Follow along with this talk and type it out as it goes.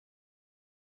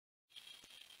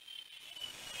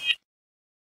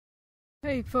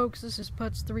Hey folks, this is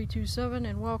Putz327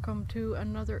 and welcome to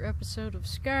another episode of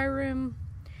Skyrim.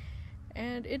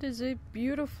 And it is a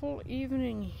beautiful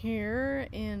evening here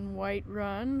in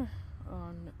Whiterun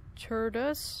on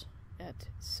Turdus at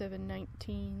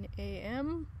 7:19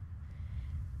 a.m.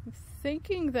 I'm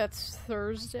thinking that's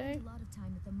Thursday. I spend a lot of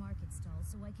time at the market stall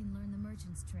so I can learn the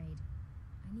merchant's trade.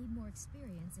 I need more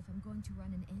experience if I'm going to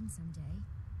run an inn someday.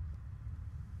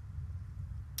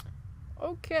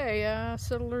 Okay,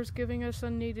 Settler's giving us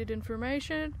unneeded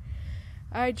information.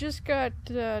 I just got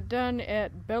done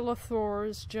at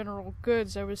Bellathor's General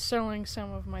Goods. I was selling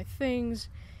some of my things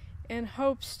in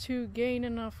hopes to gain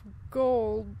enough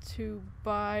gold to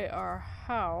buy our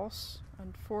house.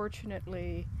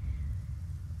 Unfortunately,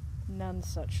 none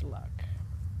such luck.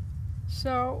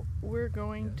 So, we're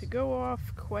going to go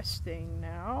off questing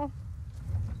now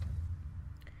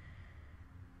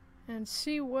and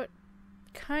see what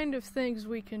kind of things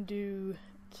we can do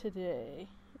today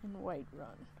in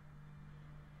Whiterun.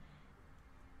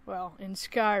 Well, in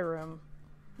Skyrim,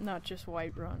 not just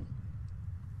Whiterun.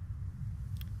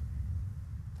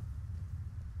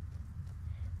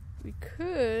 We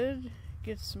could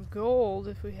get some gold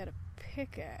if we had a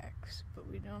pickaxe, but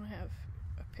we don't have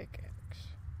a pickaxe.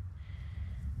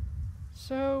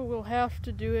 So we'll have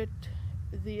to do it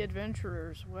the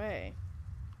adventurer's way.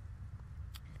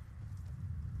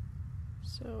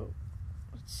 So,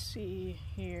 let's see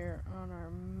here on our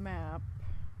map.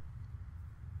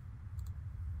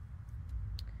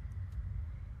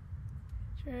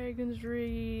 Dragon's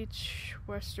Reach,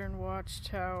 Western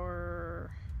Watchtower.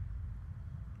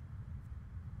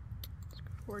 Let's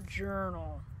go for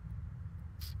journal.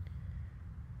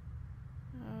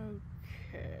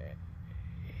 Okay.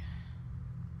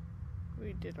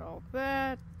 We did all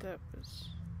that. That was...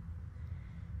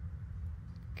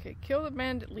 Okay, kill the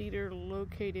bandit leader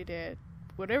located at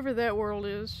whatever that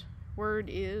word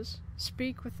is.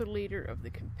 Speak with the leader of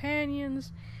the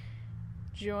companions.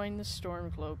 Join the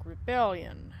Stormcloak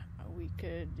Rebellion. We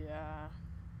could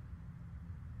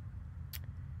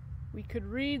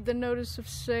read the notice of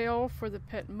sale for the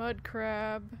pet mud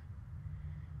crab,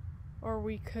 or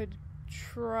we could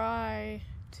try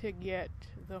to get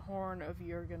the horn of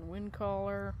Jurgen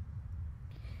Windcaller.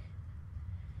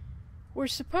 We're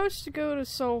supposed to go to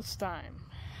Solstheim.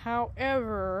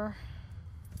 However,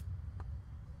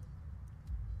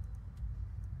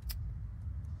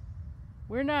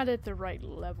 we're not at the right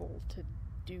level to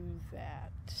do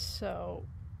that. So,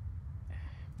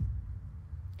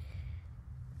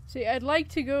 see, I'd like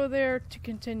to go there to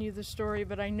continue the story,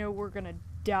 but I know we're gonna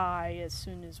die as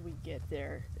soon as we get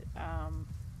there.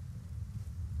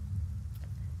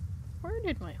 Where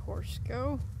did my horse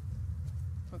go?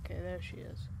 Okay, there she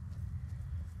is.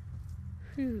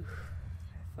 Whew,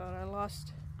 I thought I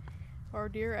lost our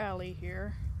dear Allie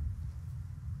here.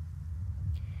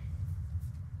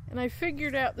 And I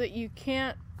figured out that you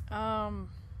can't, at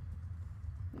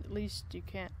least you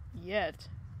can't yet,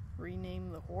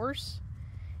 rename the horse,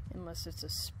 unless it's a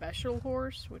special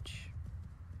horse, which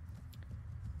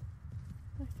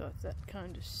I thought that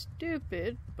kind of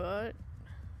stupid, but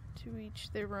to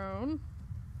each their own.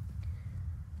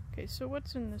 Okay, so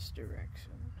what's in this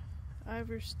direction?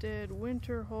 Iverstead,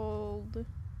 Winterhold.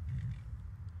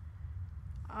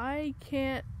 I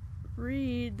can't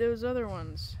read those other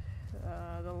ones.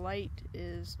 The light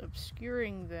is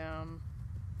obscuring them.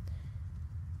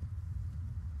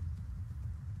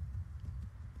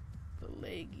 The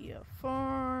Legia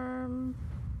Farm.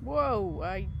 Whoa,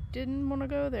 I didn't want to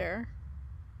go there.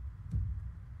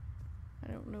 I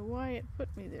don't know why it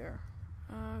put me there.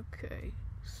 Okay,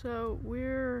 so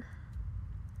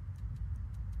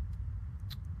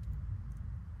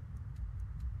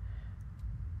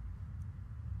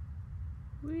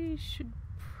we should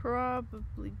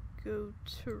probably go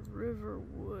to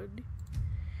Riverwood.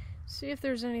 See if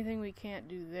there's anything we can't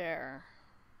do there.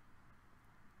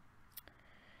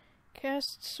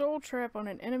 Cast Soul Trap on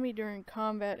an enemy during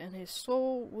combat and his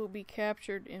soul will be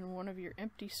captured in one of your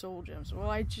empty soul gems. Well,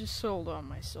 I just sold all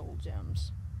my soul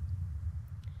gems.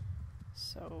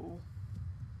 So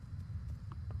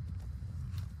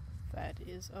that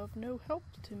is of no help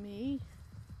to me.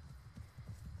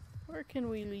 Where can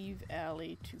we leave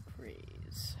Allie to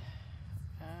graze?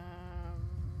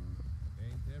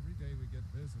 Ain't every day we get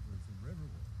visitors in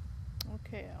Riverwood.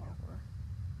 Okay, Oliver.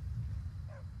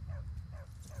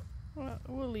 Well,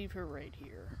 we'll leave her right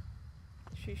here.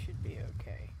 She should be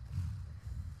okay.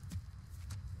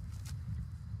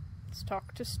 Let's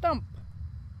talk to Stump.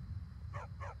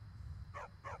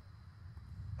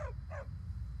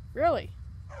 Really?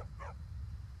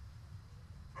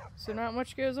 So not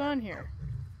much goes on here.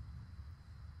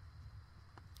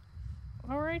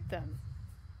 Alright then.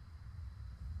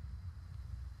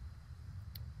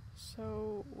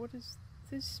 So, what is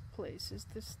this place? Is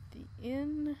this the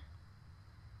inn?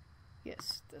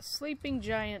 Yes, the Sleeping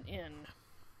Giant Inn.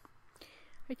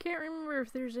 I can't remember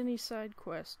if there's any side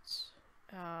quests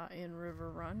in River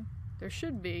Run. There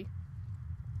should be.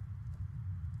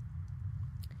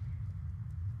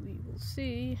 We will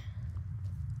see.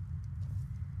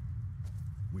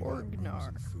 We got rooms Orgnar.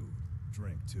 and food,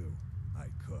 drink too. I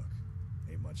cook.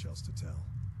 Ain't much else to tell.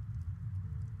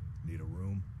 Need a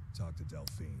room? Talk to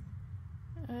Delphine.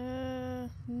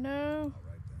 No. All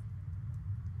right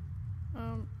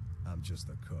then. I'm just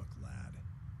a cook, lad.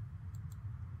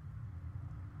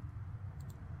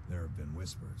 There have been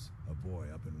whispers. A boy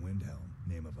up in Windhelm,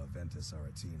 name of Aventus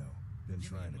Aretino, been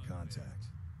trying to contact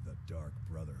the Dark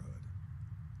Brotherhood.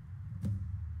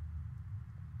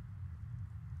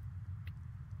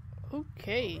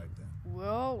 Okay. All right then.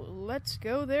 Well, let's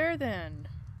go there then.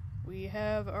 We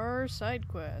have our side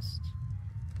quest.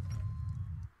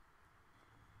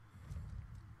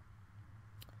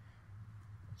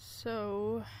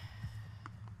 So,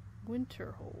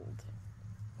 Winterhold.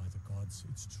 By the gods,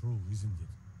 it's true, isn't it?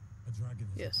 A dragon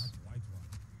has Yes. attacked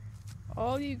Whiterun.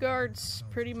 All you guards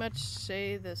pretty much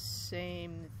say the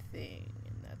same thing,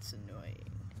 and that's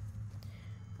annoying.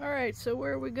 Alright, so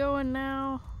where are we going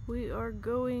now? We are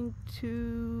going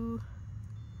to...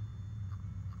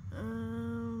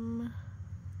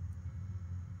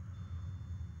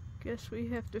 guess we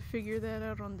have to figure that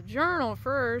out on the journal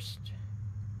first.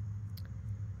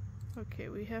 Okay,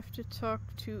 we have to talk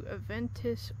to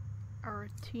Aventus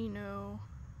Aretino.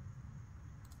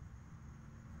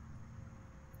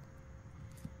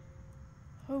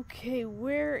 Okay,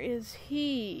 where is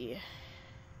he?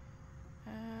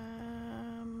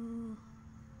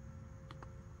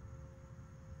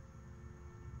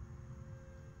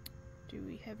 Do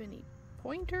we have any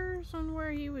pointers on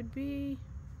where he would be?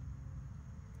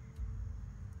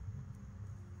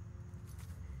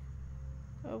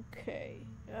 Okay,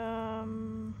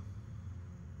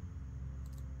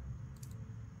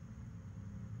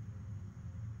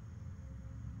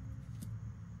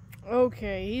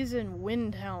 okay, he's in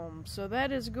Windhelm, so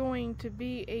that is going to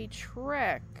be a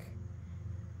trek.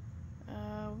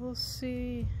 We'll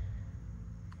see.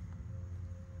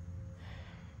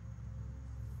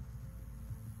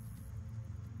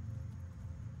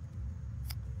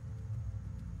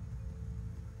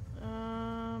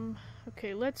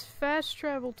 Okay, let's fast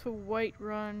travel to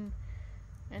Whiterun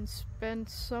and spend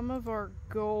some of our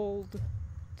gold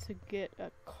to get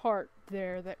a cart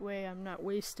there. That way I'm not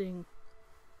wasting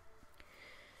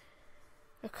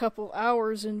a couple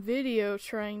hours in video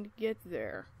trying to get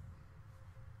there.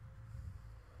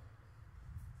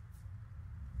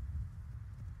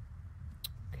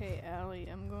 Okay, Allie,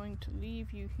 I'm going to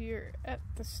leave you here at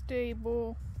the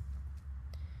stable.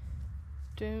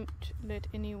 Don't let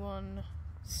anyone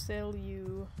sell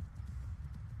you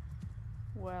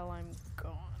while I'm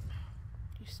gone.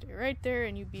 You stay right there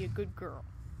and you be a good girl.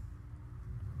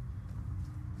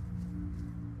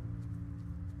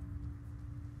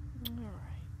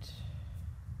 Alright.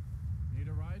 Need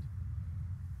a ride?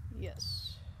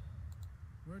 Yes.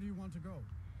 Where do you want to go?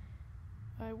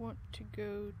 I want to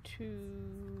go to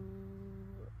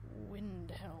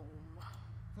Windhelm.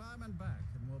 Climb and back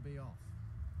and we'll be off.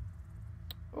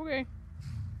 Okay.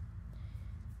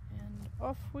 And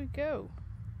off we go.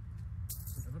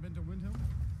 Ever been to Windhelm?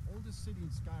 Oldest city in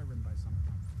Skyrim by some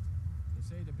count. They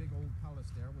say the big old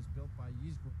palace there was built by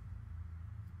Ysgrim.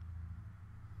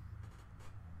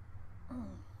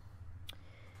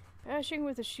 Bashing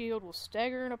with a shield will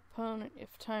stagger an opponent.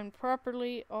 If timed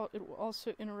properly, it will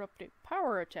also interrupt a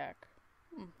power attack.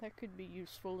 That could be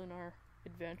useful in our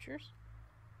adventures.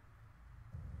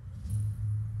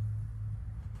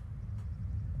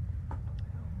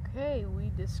 Okay,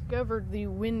 we discovered the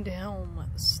Windhelm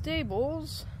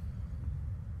stables.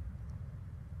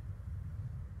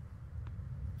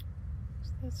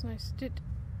 So that's nice. Did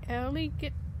Allie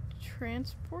get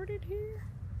transported here?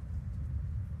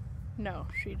 No,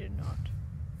 she did not.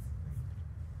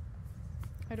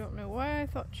 I don't know why I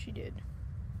thought she did.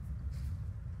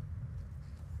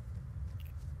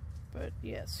 But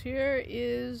yes, here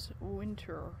is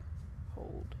Winterhold.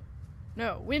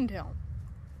 No, Windhelm.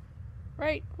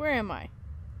 Right? Where am I?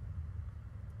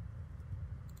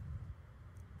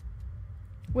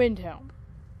 Windhelm.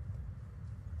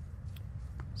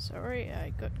 Sorry,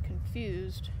 I got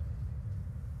confused.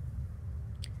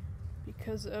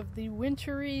 Because of the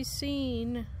wintry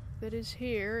scene that is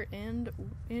here and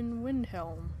in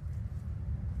Windhelm.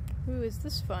 Who is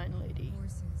this fine lady?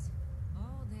 Horses.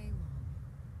 All day long.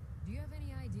 Do you have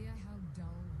any idea how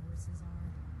dull horses are?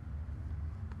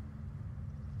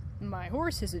 My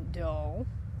horse isn't dull.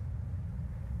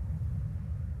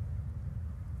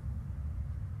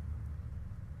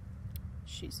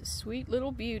 She's a sweet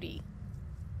little beauty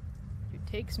who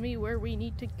takes me where we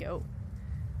need to go.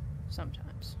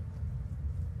 Sometimes.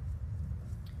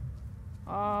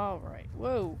 Alright,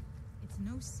 whoa. It's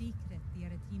no secret the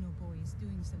Aretino boy is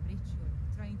doing some ritual,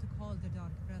 trying to call the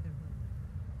Dark Brotherhood.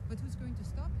 But who's going to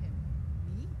stop him?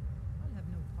 Me? I'll have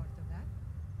no part of that.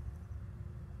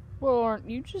 Well, aren't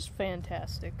you just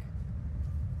fantastic?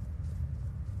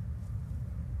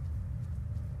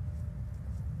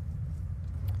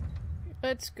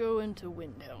 Let's go into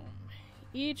Windhelm.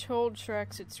 Each hold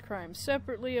tracks its crimes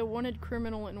separately. A wanted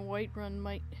criminal in Whiterun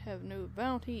might have no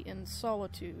bounty in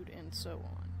Solitude, and so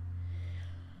on.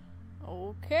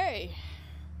 Okay.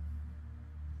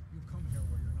 You come here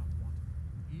where you're not wanted.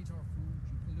 You eat our food,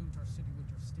 you pollute our city with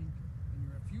your stink, and you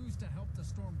refuse to help the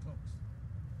Stormcloaks.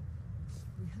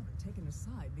 We haven't taken a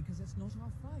side because it's not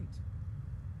our fight.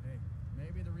 Hey,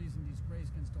 maybe the reason these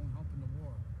Greyskins don't help in the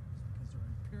war is because they're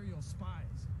Imperial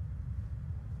spies.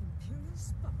 Imperial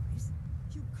spies?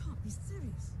 You can't be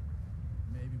serious.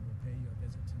 Maybe we'll pay you a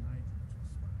visit tonight,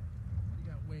 little spy. We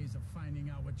got ways of finding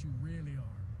out what you really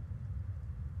are.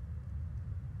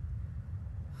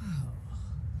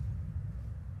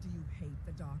 Do you hate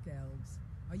the Dark Elves?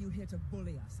 Are you here to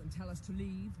bully us and tell us to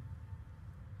leave?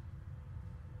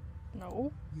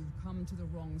 No. You've come to the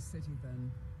wrong city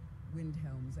then.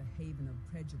 Windhelm's a haven of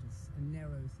prejudice and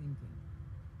narrow thinking,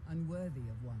 unworthy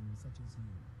of one such as you.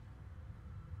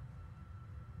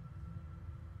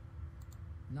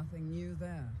 Nothing new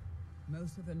there.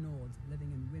 Most of the Nords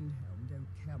living in Windhelm don't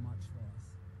care much for us,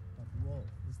 but Rolf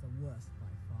is the worst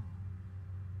by far.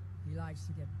 He likes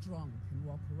to get drunk and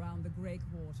walk around the Grey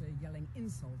Quarter yelling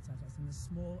insults at us in the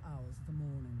small hours of the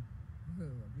morning. Oh,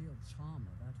 a real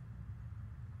charmer, that.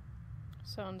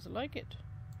 Sounds like it.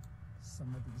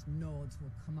 Some of these Nords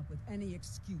will come up with any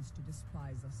excuse to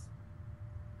despise us.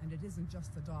 And it isn't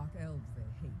just the Dark Elves they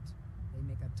hate. They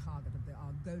make a target of the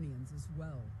Argonians as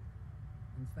well.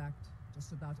 In fact,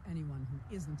 just about anyone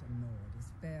who isn't a Nord is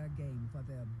fair game for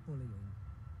their bullying.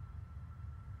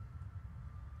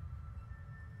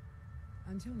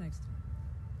 Until next time.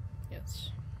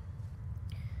 Yes.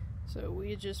 So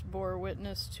we just bore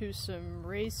witness to some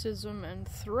racism and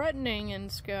threatening in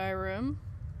Skyrim.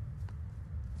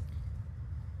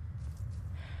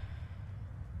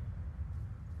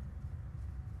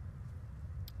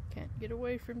 Can't get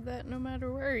away from that no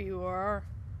matter where you are.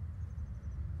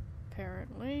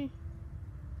 Apparently.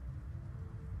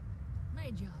 My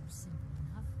job's simple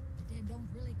enough, but they don't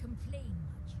really complain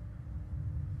much.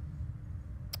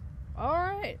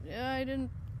 Alright, I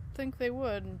didn't think they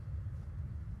would.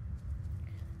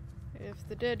 If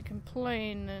the dead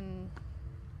complain, then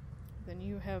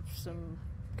you have some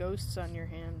ghosts on your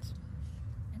hands.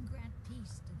 And grant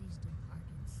peace to these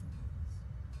departed souls.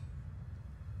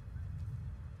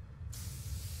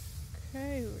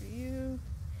 Okay, who are you?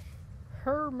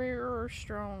 Hermir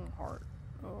Strongheart.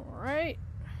 Alright.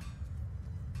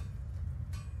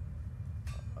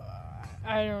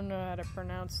 I don't know how to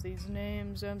pronounce these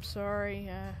names. I'm sorry.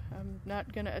 I'm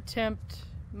not gonna attempt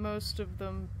most of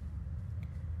them.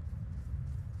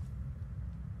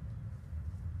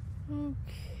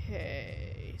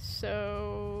 Okay,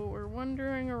 so we're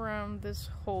wandering around this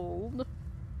hold.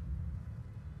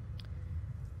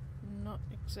 Not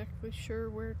exactly sure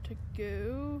where to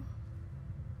go.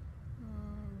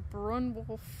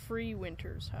 Brunwolf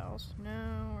Freewinter's house.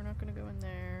 No, we're not gonna go in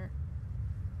there.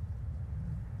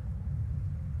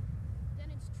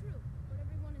 Then it's true, what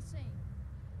everyone is saying.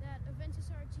 That Aventus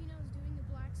Aretino is doing the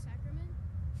Black Sacrament,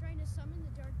 trying to summon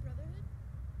the Dark Brotherhood?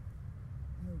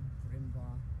 Oh,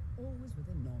 Grimvar. Always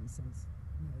with a nonsense.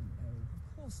 No, of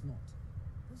course not.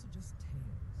 Those are just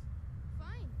tales.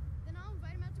 Fine, then I'll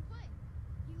invite him out to play.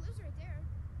 He lives right there.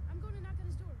 I'm going to knock on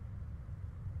his door.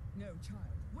 No,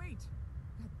 child, wait!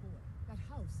 That boy, that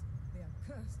house, they are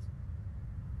cursed.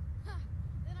 Ha!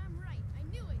 Then I'm right. I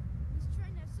knew it. He's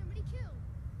trying to have somebody killed.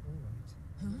 All right.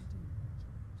 Huh?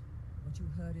 What you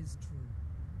heard is true.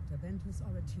 Aventus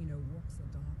Aretino walks a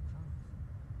dark path.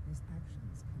 His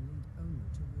actions can lead only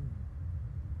to ruin.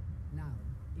 Now,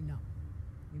 enough.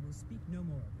 We will speak no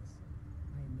more of this.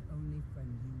 I am the only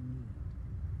friend you need.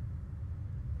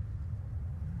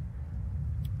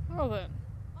 Well then.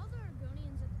 All the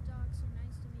Argonians at the docks are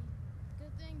nice to me.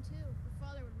 Good thing, too. Her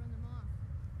father would run them off.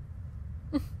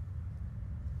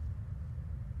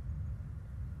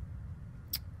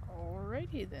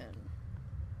 Alrighty then.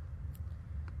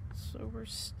 So we're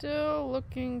still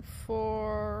looking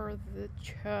for the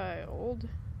child.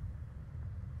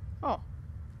 Oh,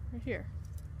 right here.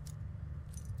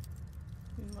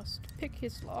 We must pick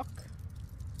his lock.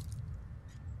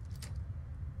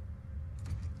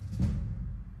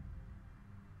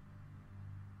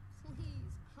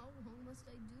 Please, how long must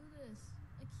I do this?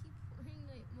 I keep praying,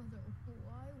 Night Mother.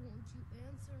 Why won't you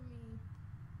answer me?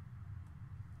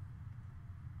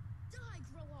 Die,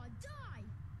 Grilla, die!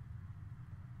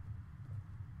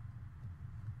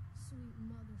 Sweet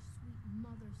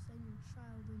mother, send your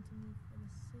child into me, for the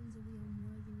sins of the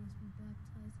unworthy must be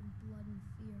baptized in blood and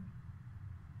fear.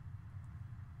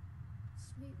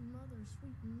 Sweet mother,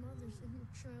 send your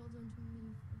child unto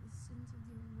me, for the sins of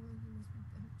the unworthy must be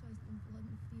baptized in blood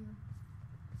and fear.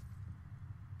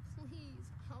 Please,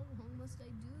 how long must I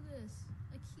do this?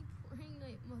 I keep praying,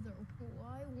 Night Mother.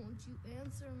 Why won't you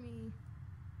answer me?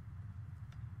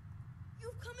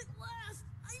 You've come at last!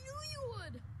 I knew you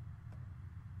would!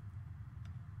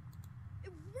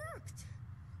 It worked!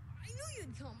 I knew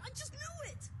you'd come! I just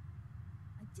knew it!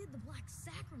 I did the Black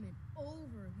Sacrament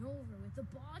over and over with the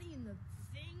body and the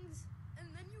things, and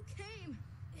then you came!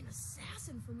 An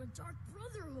assassin from the Dark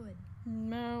Brotherhood!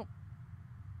 No.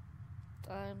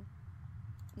 I'm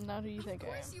not who you think I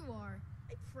am. Of course you are!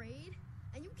 I prayed,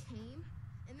 and you came,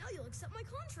 and now you'll accept my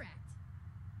contract!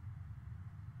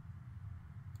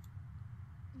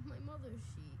 My mother,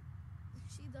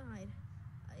 she died.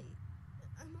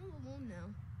 I'm all alone now.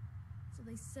 So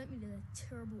they sent me to that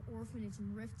terrible orphanage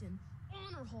in Riften,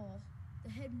 Honor Hall. The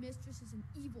headmistress is an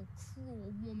evil,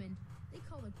 cruel woman. They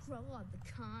call her Grella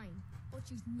the Kind, but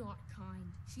she's not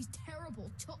kind. She's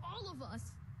terrible to all of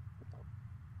us.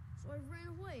 So I ran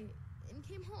away and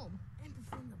came home and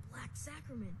performed the Black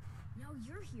Sacrament. Now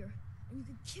you're here, and you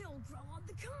could kill Grella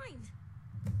the Kind.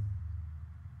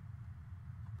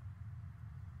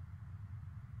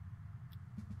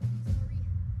 Sorry.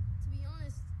 To be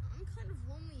honest, I'm kind of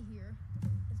lonely here.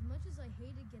 As much as I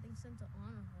hated getting sent to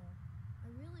Honor Hall, I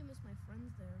really miss my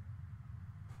friends there.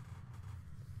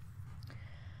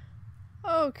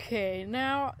 Okay,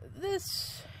 now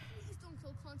this... Please don't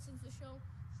kill Constance the Show.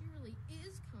 She really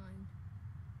is kind.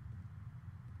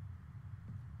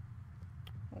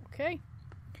 Okay.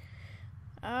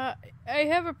 I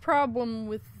have a problem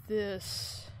with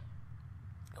this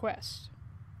quest.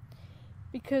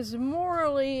 Because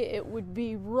morally, it would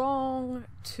be wrong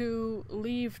to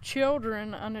leave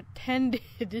children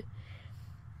unattended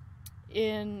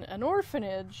in an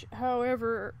orphanage.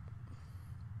 However,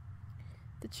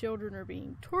 the children are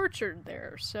being tortured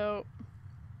there, so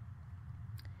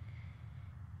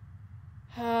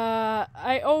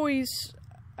I always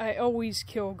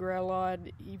kill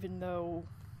Grelod, even though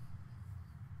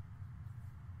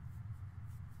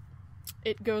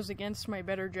it goes against my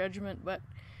better judgment, but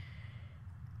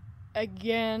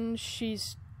again,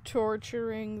 she's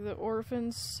torturing the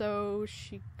orphans, so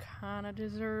she kinda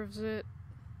deserves it.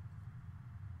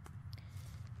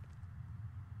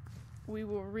 We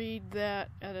will read that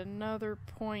at another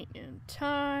point in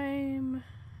time,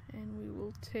 and we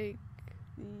will take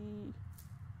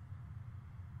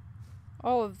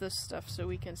all of this stuff so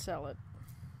we can sell it.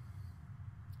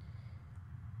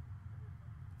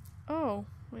 Oh,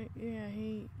 wait, yeah,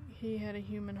 he had a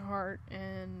human heart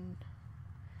and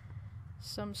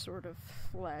some sort of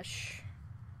flesh.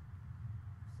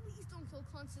 Please don't kill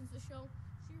Constance the Show.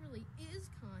 She really is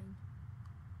kind.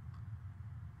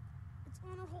 It's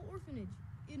Honor Hall Orphanage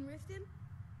in Riften.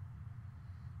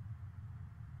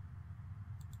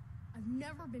 I've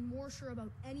never been more sure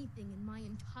about anything in my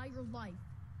entire life.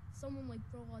 Someone like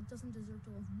Broad doesn't deserve to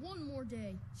live one more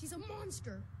day. She's a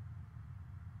monster.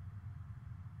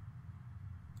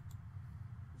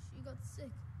 She got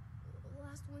sick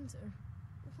last winter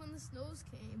when the snows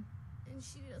came, and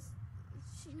she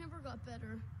never got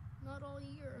better. Not all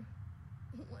year.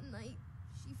 One night,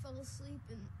 she fell asleep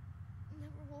and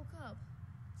never woke up.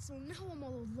 So now I'm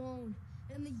all alone,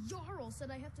 and the Jarl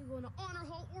said I have to go into Honor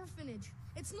Hall Orphanage.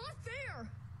 It's not fair!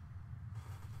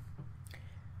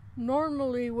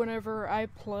 Normally, whenever I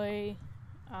play,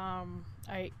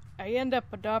 I end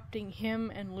up adopting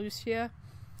him and Lucia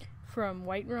from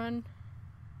Whiterun,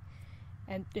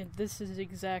 and this is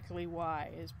exactly why,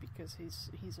 is because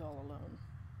he's all alone,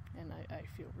 and I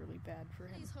feel really bad for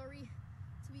him. Please hurry.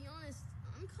 To be honest,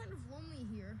 I'm kind of lonely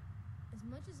here. As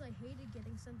much as I hated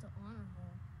getting sent to Honor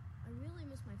Hall, I really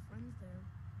miss my friends there.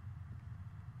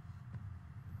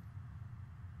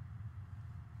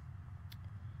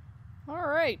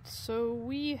 Alright, so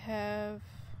we have...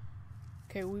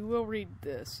 Okay, we will read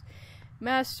this.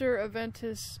 Master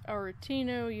Aventus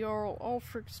Aretino, Jarl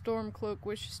Ulfric Stormcloak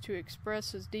wishes to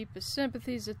express his deepest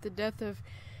sympathies at the death of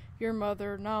your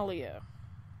mother, Nalia.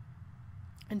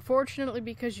 Unfortunately,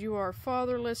 because you are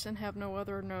fatherless and have no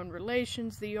other known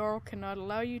relations, the Jarl cannot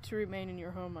allow you to remain in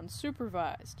your home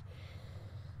unsupervised.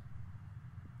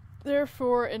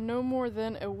 Therefore, in no more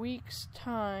than a week's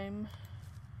time,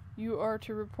 you are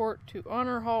to report to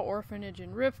Honor Hall Orphanage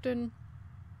in Riften,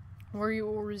 where you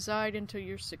will reside until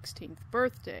your 16th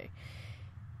birthday.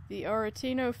 The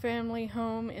Aretino family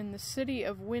home in the city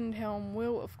of Windhelm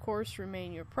will, of course,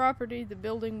 remain your property. The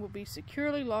building will be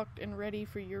securely locked and ready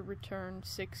for your return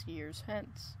 6 years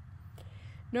hence.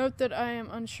 Note that I am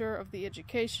unsure of the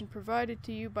education provided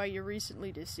to you by your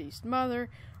recently deceased mother,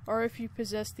 or if you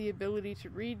possess the ability to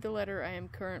read the letter I am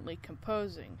currently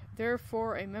composing.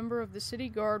 Therefore, a member of the city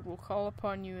guard will call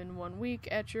upon you in 1 week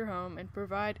at your home and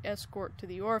provide escort to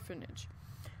the orphanage.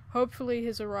 Hopefully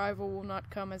his arrival will not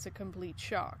come as a complete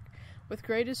shock. With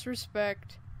greatest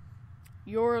respect,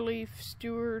 Yorleaf,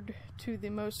 steward to the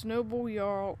most noble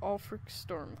Jarl, Ulfric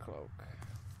Stormcloak.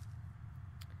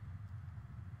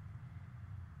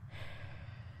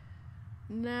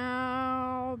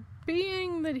 Now,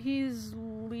 being that he's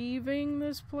leaving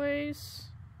this place,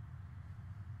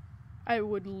 I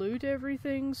would loot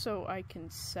everything so I can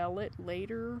sell it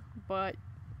later, but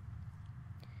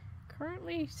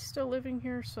currently still living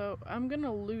here, so I'm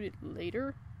gonna loot it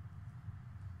later.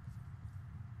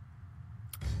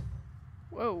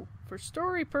 Whoa, for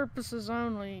story purposes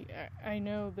only, I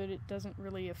know that it doesn't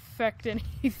really affect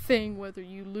anything whether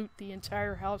you loot the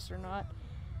entire house or not.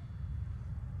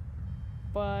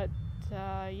 But,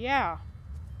 yeah.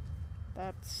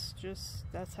 That's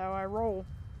how I roll.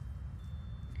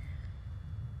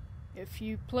 If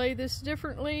you play this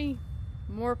differently,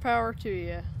 more power to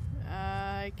you.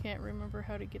 I can't remember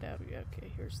how to get out of it.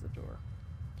 Okay, here's the door.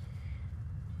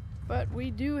 But we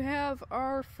do have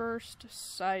our first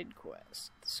side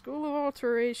quest. The School of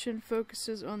Alteration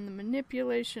focuses on the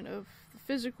manipulation of the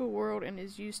physical world and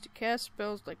is used to cast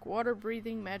spells like water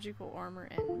breathing, magical armor,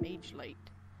 and mage light.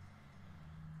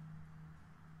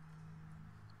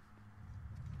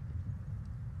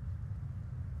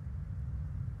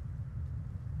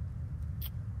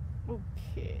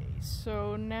 Okay,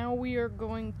 so now we are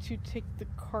going to take the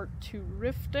cart to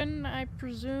Riften, I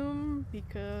presume,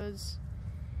 because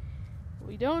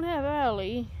we don't have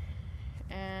Allie,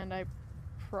 and I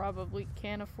probably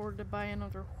can't afford to buy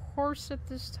another horse at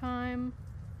this time.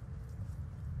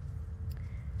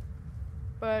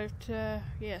 But,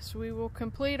 yes, we will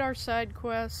complete our side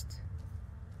quest,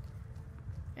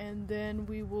 and then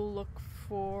we will look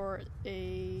for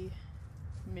a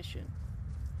mission.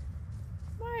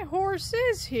 My horse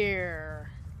is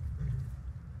here!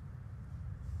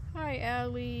 Hi,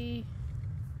 Allie,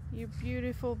 you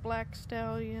beautiful black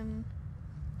stallion.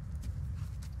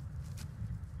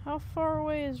 How far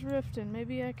away is Riften?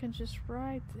 Maybe I can just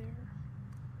ride there.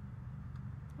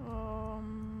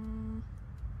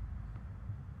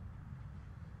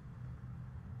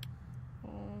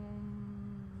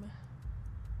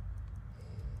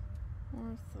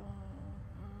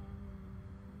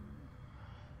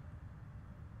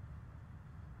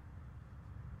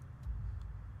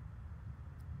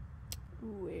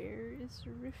 Where is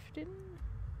Riften?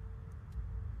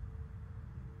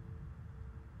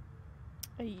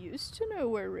 I used to know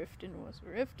where Riften was.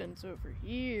 Riften's over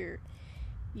here.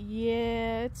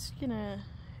 Yeah, it's gonna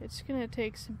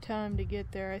take some time to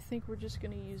get there. I think we're just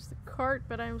gonna use the cart,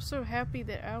 but I'm so happy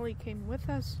that Allie came with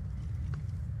us.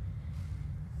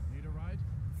 Need a ride?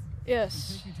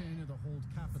 Yes. Take you to any of the hold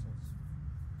capitals.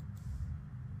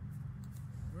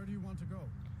 Where do you want to go?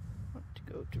 I want to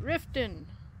go to Riften.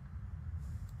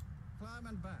 Climb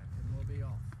and back, and we'll be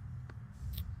off.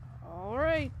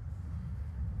 Alright.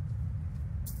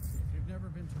 If you've never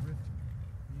been to Riften,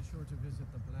 be sure to visit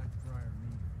the Blackbriar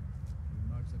Mead. You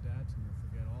mugs of that, and you'll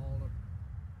forget all of...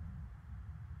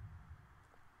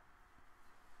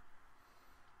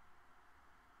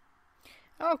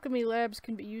 Alchemy labs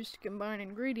can be used to combine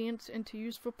ingredients into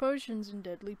useful potions and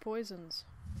deadly poisons.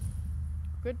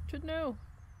 Good to know.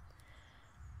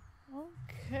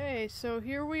 Okay, so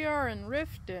here we are in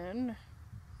Riften.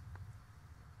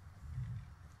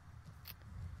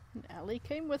 And Allie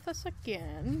came with us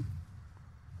again.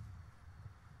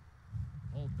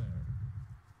 Hold there.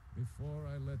 Before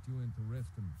I let you into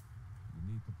Riften,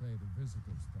 you need to pay the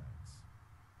visitor's tax.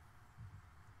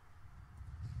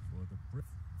 For the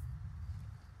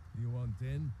you want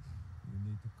in, you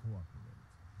need to cooperate.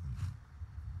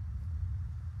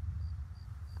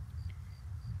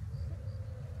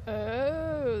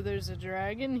 Oh, there's a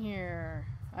dragon here.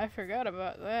 I forgot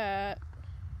about that.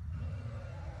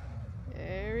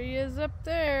 There he is up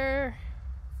there.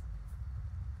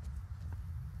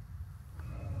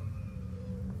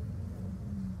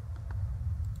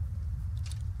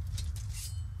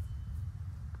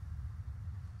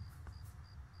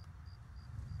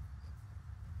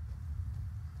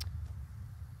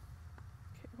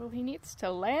 Well, he needs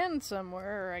to land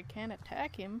somewhere or I can't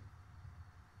attack him.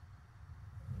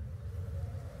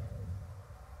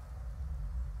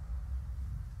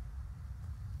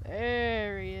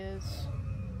 There he is.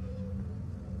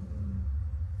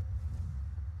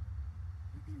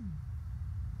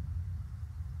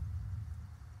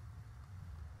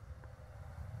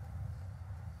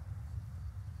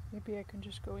 Maybe I can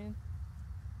just go in.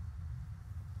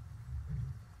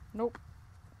 Nope.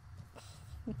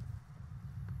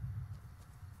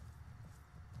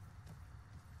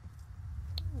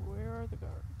 Where are the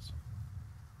guards?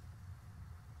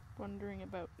 Wondering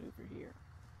about over here.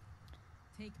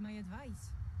 Take my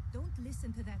advice. Don't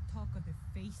listen to that talk of the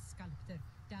face sculptor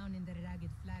down in the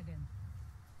ragged flagon.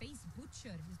 Face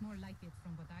butcher is more like it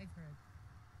from what I've heard.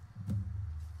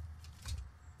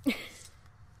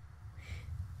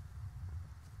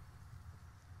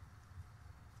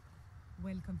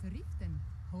 Welcome to Riften,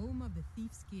 home of the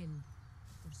Thieves Guild.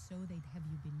 Or so they'd have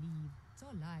you believe. It's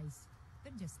all lies.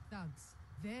 They're just thugs,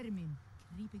 vermin,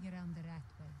 creeping around the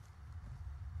ratway.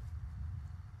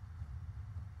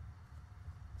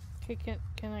 Okay,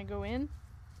 can I go in?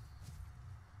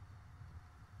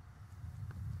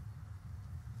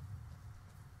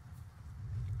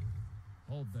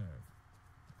 Hold there.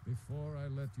 Before I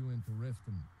let you into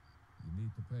Riften, you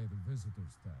need to pay the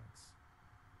visitor's tax.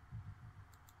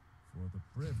 For the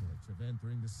privilege of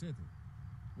entering the city.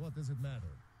 What does it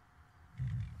matter?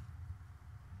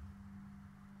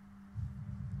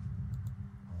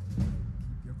 All right,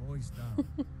 keep your voice down.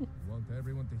 You want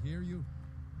everyone to hear you?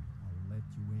 I'll let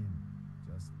you in.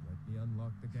 Just let me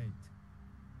unlock the gate.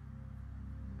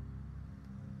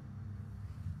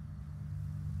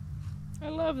 I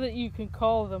love that you can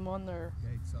call them on their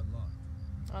Gate's unlocked.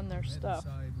 stuff.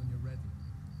 Head inside when you're ready.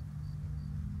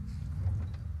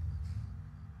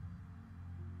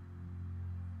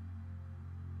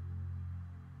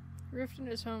 Riften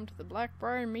is home to the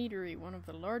Blackbriar Meadery, one of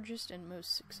the largest and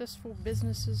most successful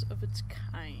businesses of its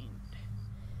kind.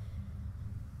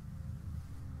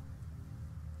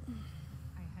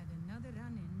 I had another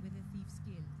run-in with the Thieves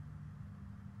Guild.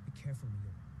 Be careful,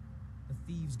 Mio. The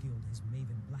Thieves Guild has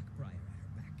Maven Blackbriar at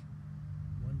her back.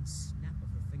 One snap of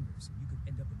her fingers and you could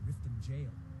end up in Riften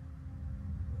jail.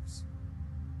 Worse.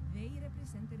 They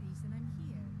represent the reason I'm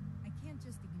here. I can't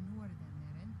just ignore them,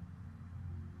 Eren.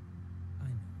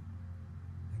 I know.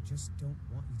 I just don't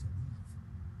want you to leave.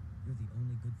 You're the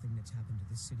only good thing that's happened to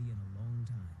this city in a long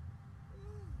time.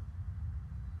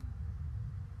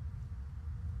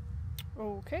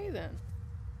 Okay then.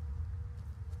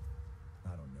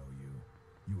 I don't know you.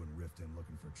 You and Riften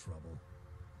looking for trouble?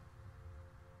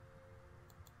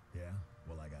 Yeah?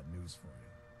 Well, I got news for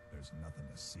you. There's nothing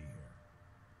to see here.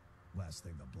 Last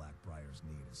thing the Blackbriars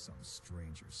need is some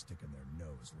stranger sticking their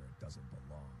nose where it doesn't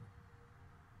belong.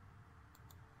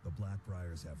 The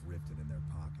Blackbriars have Riften in their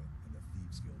pocket, and the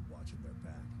Thieves Guild watching their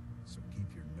back, so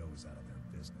keep your nose out of their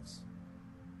business.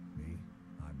 Me?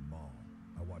 I'm Maul.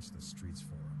 I watch the streets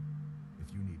for them.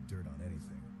 If you need dirt on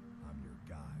anything, I'm your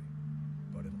guy.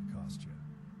 But it'll cost you.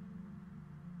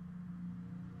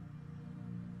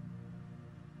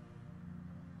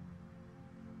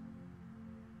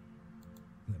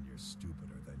 Then you're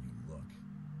stupider than you look.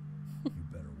 You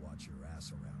better watch your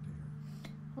ass around here.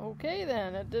 Okay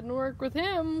then, it didn't work with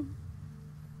him.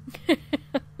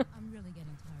 I'm really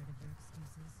getting tired of your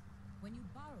excuses. When you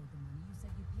borrowed the money, you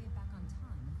said you'd pay it back on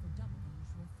time and for double the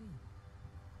usual fee.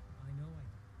 I know I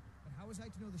did. But how was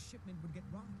I to know the shipment would get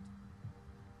robbed?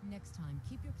 Next time,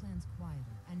 keep your plans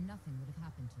quieter, and nothing would have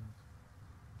happened to it.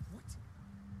 What?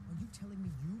 Are you telling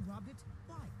me you robbed it?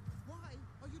 Why? Why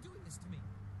are you doing this to me?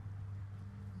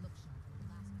 Look sharper, the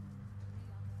last one.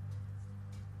 Pay off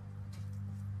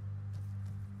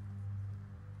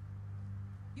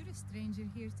You're a stranger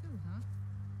here too, huh?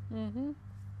 Mm-hmm.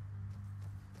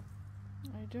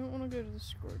 I don't want to go to the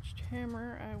Scorched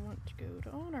Hammer. I want to go to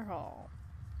Honor Hall.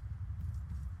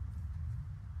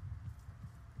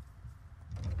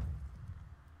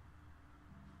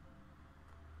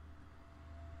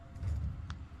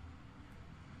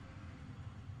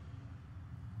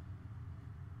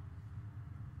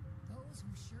 Those who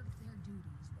shirk their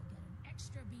duties will get an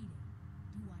extra beating.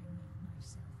 Do I make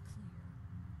myself clear?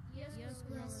 Yes,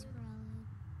 Scarlet.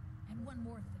 And one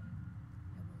more thing.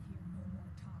 I will hear no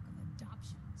more talk of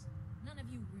adoptions. None of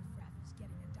you riffraff is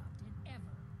getting adopted,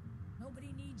 ever.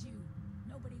 Nobody needs you.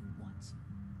 Nobody wants you.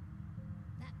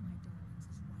 That, my darlings,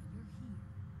 is why you're here.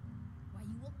 Why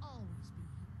you will always be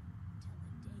here. Until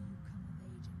the day you come of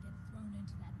age and get thrown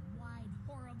into that wide,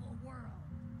 horrible world.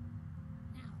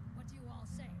 Now, what do you all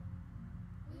say?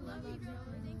 We love you,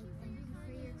 Scarlet. Thank you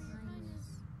for your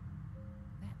kindness.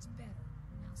 That's better.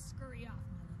 Now scurry off,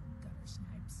 my little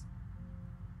Snipes.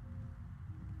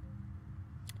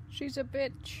 She's a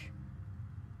bitch.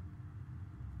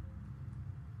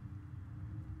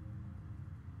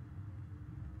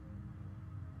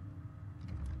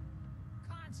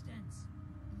 Constance!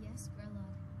 Yes,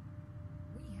 Grelod.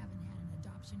 We haven't had an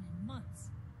adoption in months.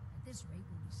 At this rate,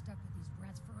 we'll be stuck with these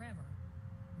brats forever.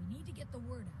 We need to get the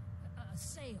word out. A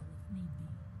sale, if need be.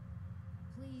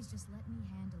 Please just let me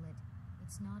handle it.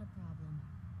 It's not a problem.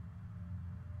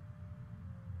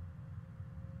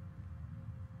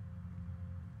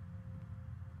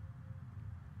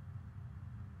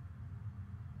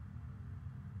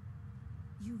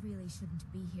 You really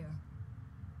shouldn't be here.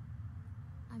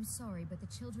 I'm sorry, but the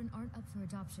children aren't up for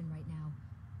adoption right now.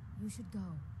 You should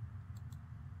go.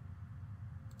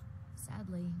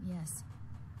 Sadly, yes.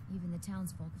 Even the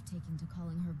townsfolk have taken to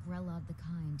calling her Grelod the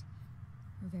Kind.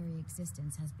 Her very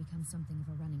existence has become something of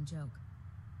a running joke.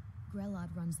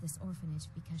 Grelod runs this orphanage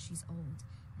because she's old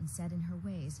and set in her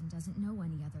ways and doesn't know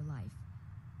any other life.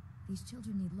 These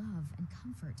children need love and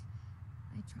comfort.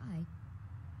 I try,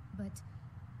 but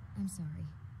I'm sorry.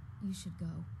 You should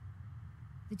go.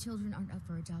 The children aren't up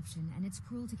for adoption, and it's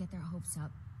cruel to get their hopes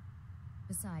up.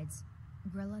 Besides,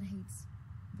 Grelod hates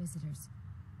visitors.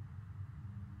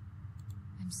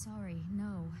 I'm sorry,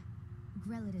 no.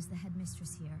 Grelod is the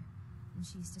headmistress here, and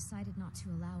she's decided not to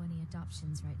allow any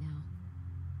adoptions right now.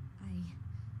 I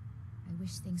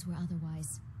wish things were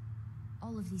otherwise.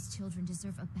 All of these children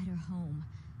deserve a better home,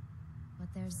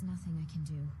 but there's nothing I can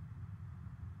do.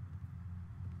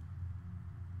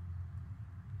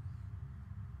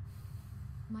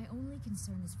 My only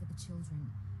concern is for the children.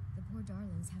 The poor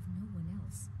darlings have no one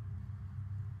else.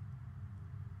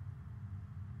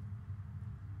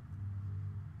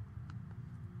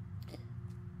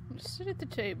 Sit at the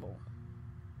table.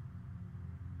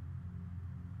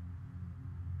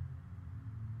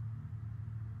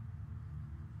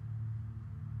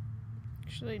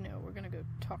 Actually, no, we're gonna go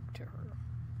talk to her.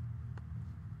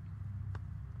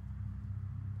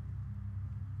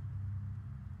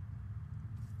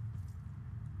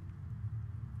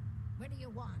 What do you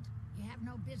want? You have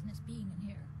no business being in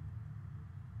here.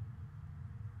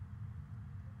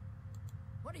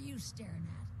 What are you staring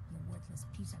at, you worthless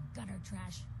piece of gutter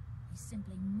trash? I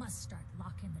simply must start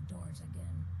locking the doors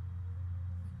again.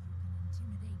 Think you can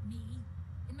intimidate me?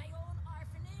 In my own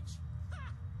orphanage?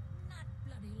 Ha! Not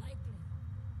bloody likely.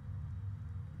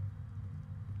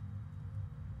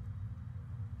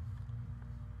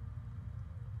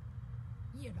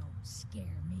 You don't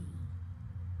scare me.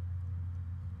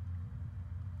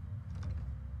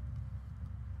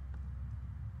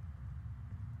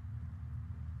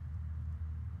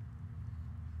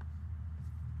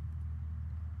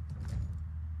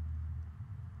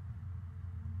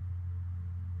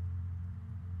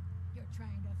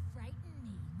 Trying to frighten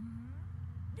me, hmm?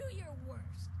 Do your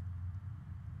worst.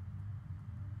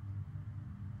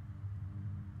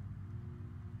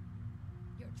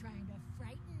 You're trying to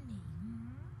frighten me,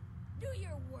 hmm? Do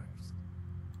your worst.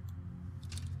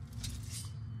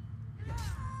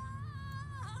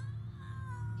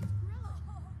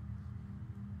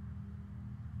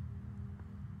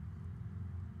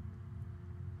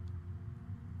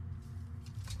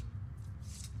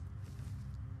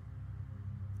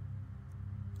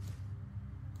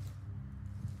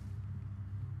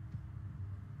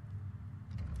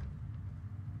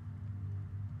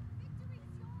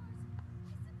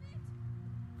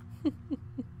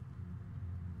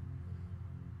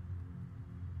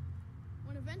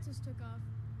 When Aventus took off,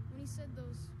 when he said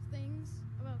those things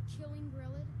about killing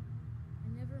Grelod, I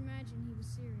never imagined he was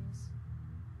serious.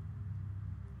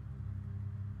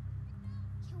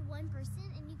 Kill one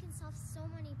person and you can solve so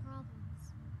many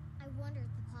problems. I wondered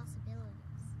the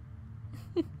possibilities.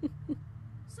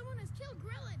 Someone has killed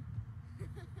Grelod!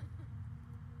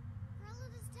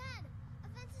 Grelod is dead!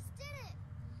 Aventus did it!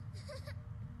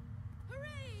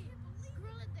 Hooray!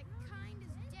 Grelod the Kind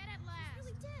is dead at last! He's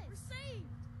really dead! We're saved!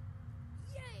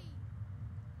 Yay!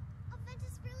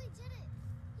 Aventus really did it!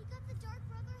 He got the Dark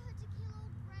Brotherhood to kill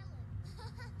old Grelod.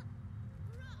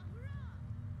 Hurrah! Hurrah!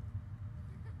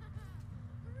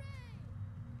 Hooray!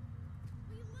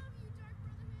 We love you, Dark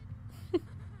Brotherhood!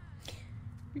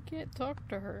 We can't talk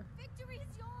to her. Victory is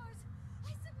yours!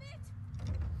 I submit!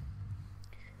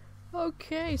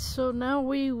 Okay, so now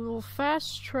we will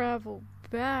fast travel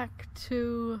back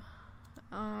to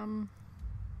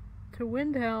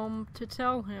Windhelm to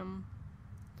tell him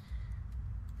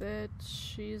that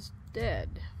she's dead.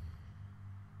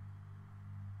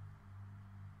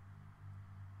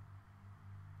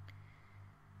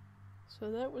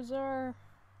 So that was our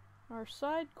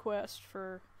side quest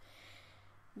for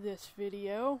this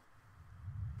video.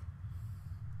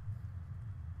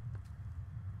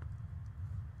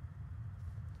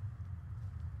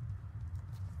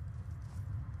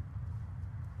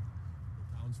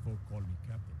 Townsfolk call me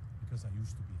captain because I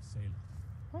used to be a sailor.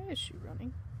 Why is she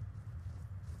running?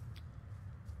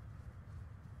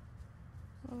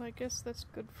 Well, I guess that's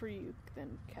good for you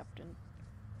then, Captain.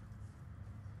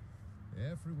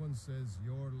 Everyone says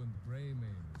Yorland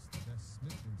Greymane is the best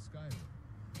smith in Skyrim.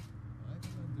 I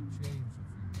plan to change a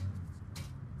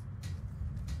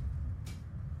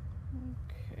few minds.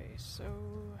 Okay, so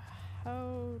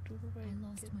how do I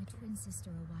lost my twin sister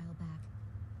a while back.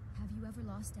 Have you ever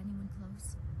lost anyone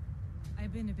close?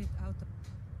 I've been a bit out of...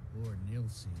 Lord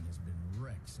Nilsson has been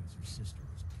wrecked since her sister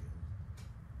was killed.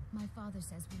 My father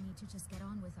says we need to just get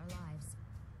on with our lives.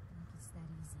 Like it's that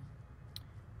easy.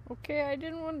 Okay, I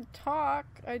didn't want to talk.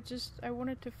 I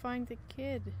wanted to find the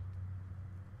kid.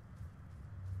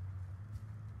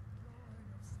 Lord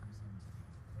of seasons,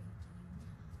 I pray to you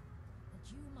now, that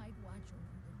you might watch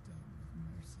over the dead with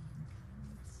mercy and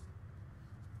kindness.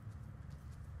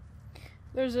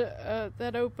 There's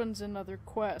that opens another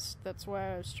quest. That's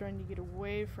why I was trying to get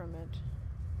away from it.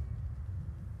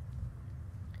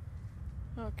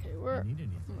 Okay, we're If you need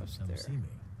anything, almost come there. see me.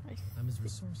 I'm as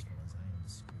resourceful as I am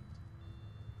discreet.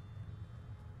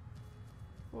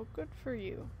 Well, good for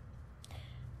you.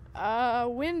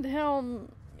 Windhelm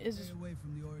is... Stay away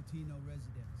from the Oratino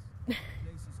residence. The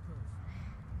place is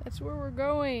cursed. That's where we're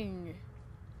going.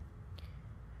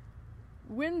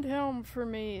 Windhelm for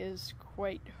me is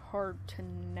quite hard to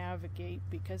navigate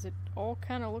because it all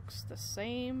kind of looks the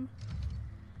same.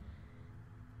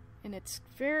 And it's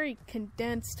very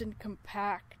condensed and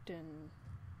compact, and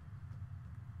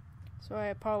so I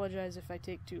apologize if I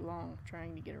take too long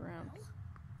trying to get around. Well,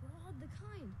 Grelad the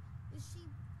Kind. Is she,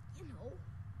 you know...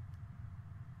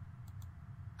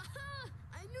 Aha!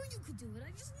 I knew you could do it.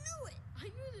 I just knew it. I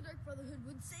knew the Dark Brotherhood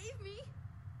would save me.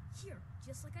 Here,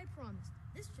 just like I promised.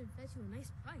 This should fetch you a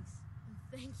nice price. Oh,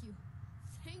 thank you.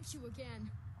 Thank you again.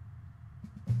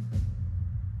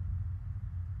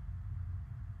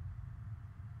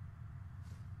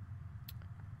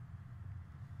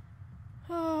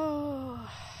 Oh.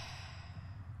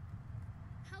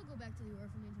 I'll go back to the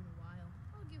orphanage in a while.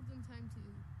 I'll give them time to,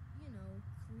 you know,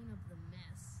 clean up the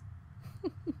mess.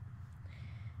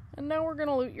 And now we're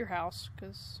gonna loot your house,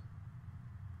 because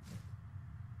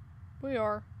we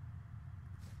are.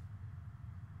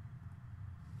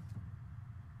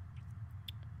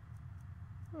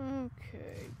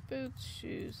 Okay, boots,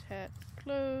 shoes, hat,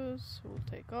 clothes. We'll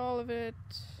take all of it.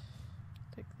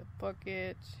 Take the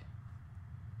bucket.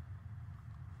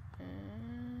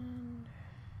 And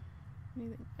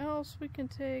anything else we can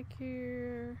take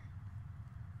here?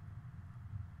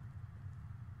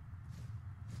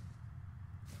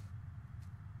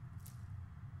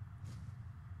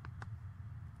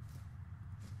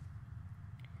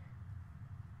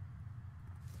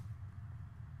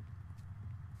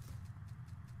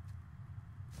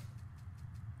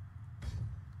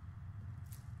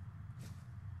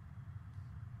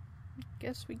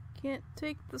 Guess we can't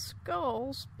take the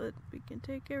skulls, but we can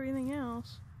take everything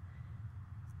else.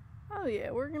 Oh yeah,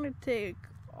 we're gonna take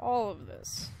all of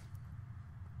this.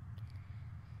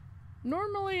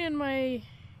 Normally in my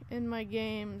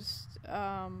games,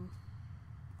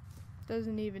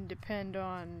 doesn't even depend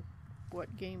on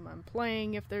what game I'm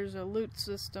playing. If there's a loot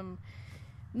system,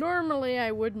 normally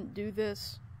I wouldn't do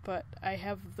this, but I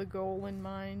have the goal in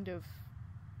mind of,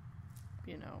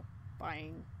 you know,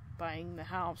 buying the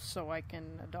house so I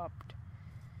can adopt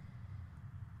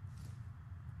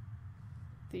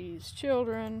these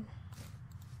children.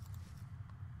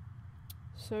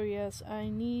 So yes, I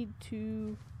need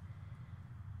to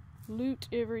loot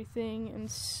everything and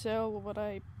sell what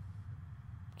I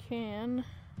can.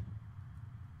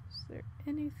 Is there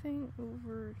anything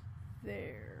over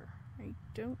there? I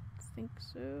don't think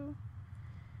so.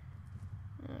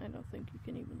 I don't think you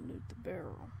can even loot the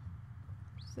barrel.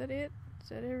 Is that it? Is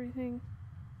that everything?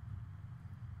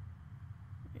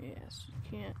 Yes, you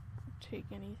can't take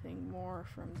anything more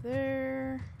from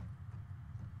there.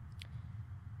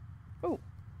 Oh,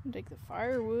 I'll take the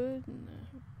firewood and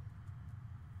the...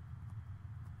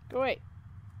 Go away.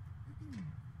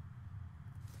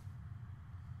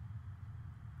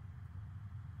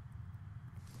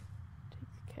 Take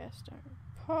the cast iron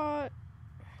pot.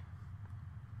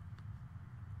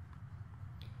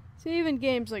 See, even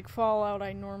games like Fallout,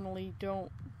 I normally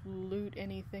don't loot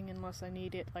anything unless I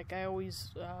need it. Like, I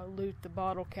always loot the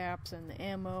bottle caps and the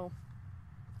ammo.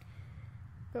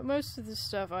 But most of the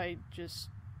stuff I just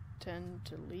tend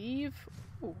to leave.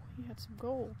 Oh, he had some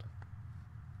gold.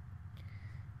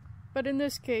 But in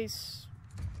this case,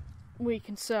 we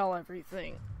can sell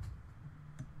everything.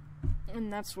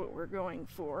 And that's what we're going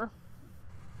for.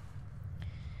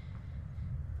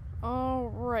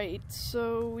 Alright,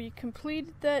 so we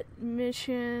completed that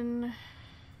mission.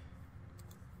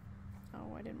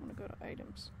 Oh, I didn't want to go to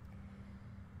items.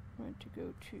 I want to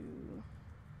go to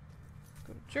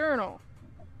journal.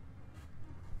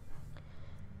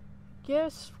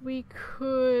 Guess we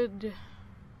could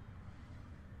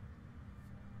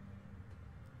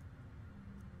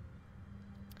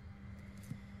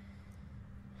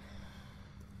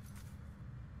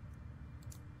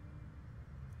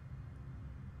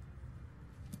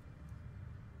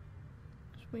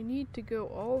we need to go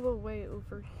all the way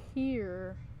over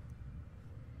here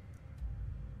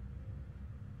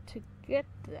to get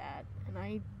that, and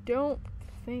I don't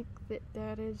think that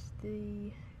that is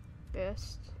the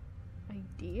best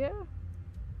idea.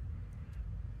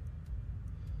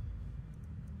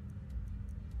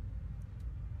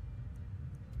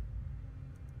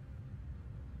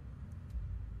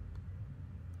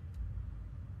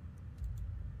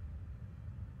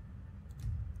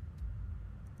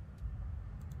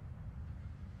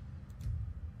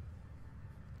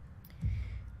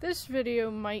 This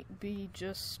video might be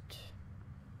just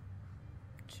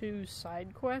 2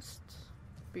 side quests,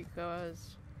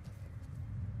 because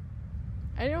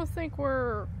I don't think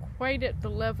we're quite at the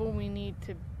level we need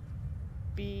to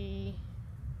be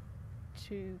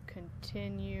to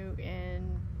continue,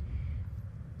 and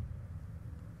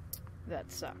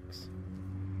that sucks.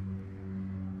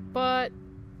 But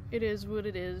it is what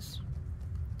it is.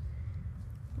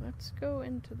 Let's go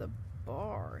into the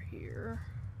bar here.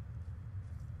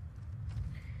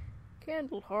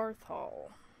 Candle Hearth Hall.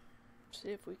 See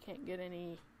if we can't get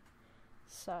any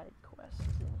side quests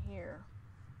in here.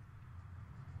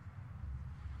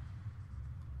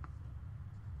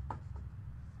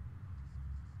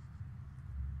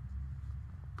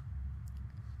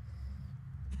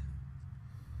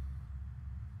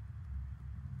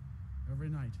 Every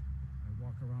night, I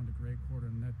walk around the Grey Quarter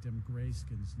and let them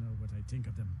greyskins know what I think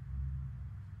of them.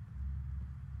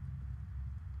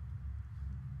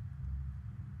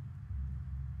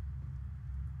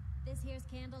 This here's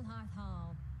Candle Hearth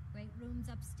Hall. Great rooms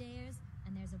upstairs,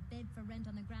 and there's a bed for rent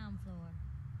on the ground floor.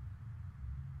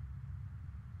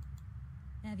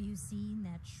 Have you seen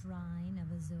that shrine of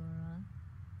Azura?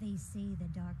 They say the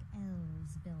Dark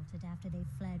Elves built it after they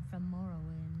fled from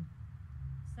Morrowind.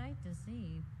 Sight to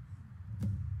see.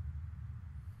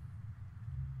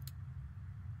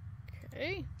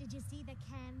 Okay. Did you see the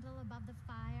candle above the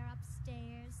fire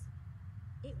upstairs?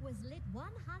 It was lit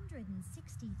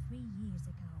 163 years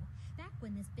ago, back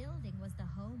when this building was the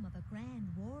home of a grand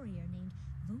warrior named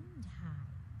Wundhai.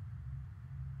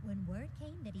 When word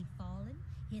came that he'd fallen,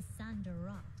 his son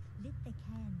Durant lit the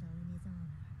candle in his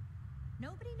honor.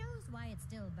 Nobody knows why it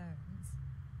still burns.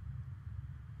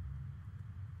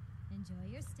 Enjoy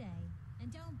your stay,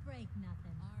 and don't break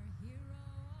nothing. Our hero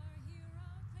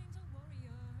claims a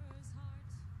warrior's heart.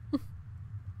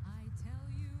 I tell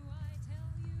you,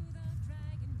 the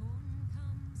dragonborn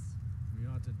comes. We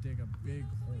ought to dig a big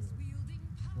hole,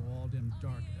 throw all them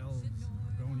dark elves and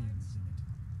Argonians in it,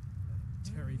 let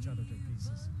them tear each other to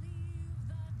pieces.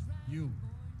 You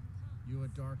a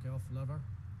dark elf lover?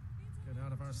 Get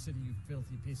out of our city, you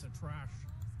filthy piece of trash.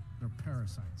 They're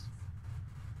parasites.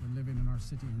 We're living in our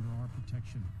city under our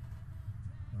protection.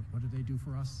 But what did they do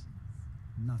for us?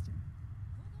 Nothing.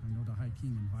 I know the High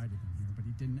King invited them here, but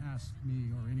he didn't ask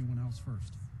me or anyone else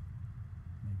first.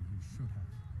 Maybe he should have.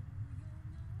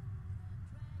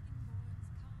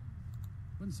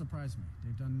 Wouldn't surprise me.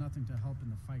 They've done nothing to help in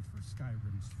the fight for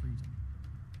Skyrim's freedom.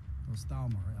 Those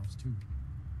Thalmor elves too.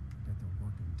 I bet they're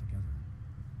working together.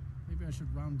 Maybe I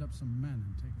should round up some men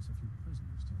and take us a few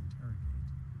prisoners to interrogate.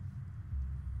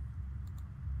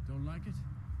 Don't like it?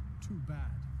 Too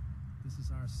bad. This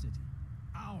is our city.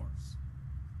 Ours.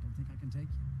 Don't think I can take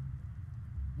you?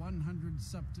 100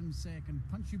 septims say I can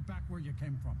punch you back where you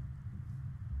came from.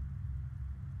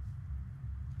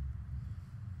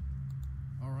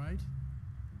 All right?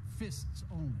 Fists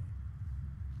only.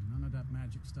 None of that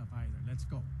magic stuff either. Let's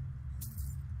go.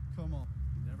 Come on.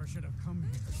 Never should have come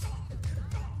here.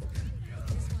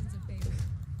 This one's a favorite.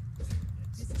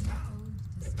 This is an ode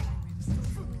to Skyrim's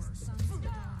noblest sons and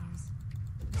daughters,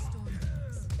 the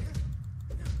Stormcloaks.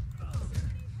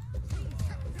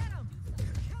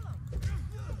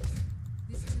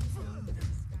 This is an ode to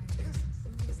Skyrim's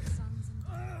truest sons and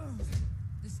daughters,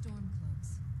 the Stormcloaks.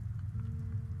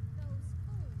 Those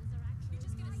fools are actually You're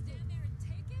just gonna stand there and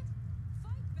take it?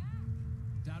 Fight back!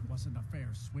 That wasn't a fair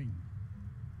swing.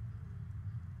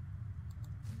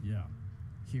 Yeah.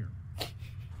 Here.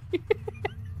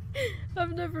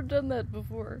 I've never done that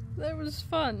before. That was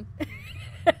fun.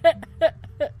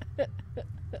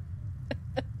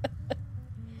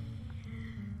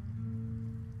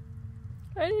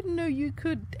 I didn't know you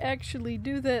could actually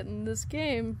do that in this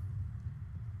game.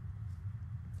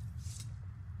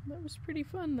 That was pretty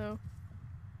fun, though.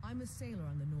 I'm a sailor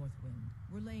on the North Wind.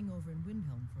 We're laying over in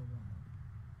Windhelm for a while.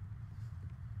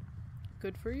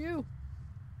 Good for you.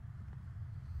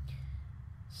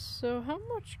 So how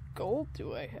much gold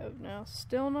do I have now?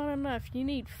 Still not enough. You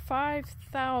need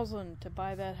 5,000 to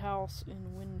buy that house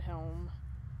in Windhelm.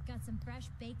 Got some fresh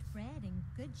baked bread and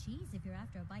good cheese if you're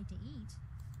after a bite to eat.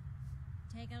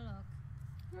 Take a look.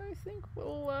 I think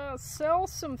we'll sell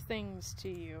some things to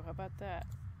you. How about that?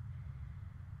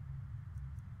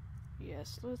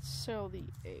 Yes, let's sell the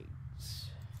eggs.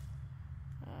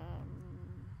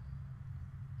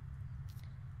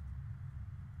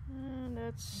 And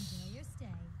that's... Enjoy your stay.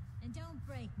 And don't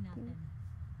break nothing.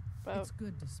 It's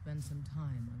good to spend some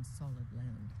time on solid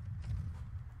land.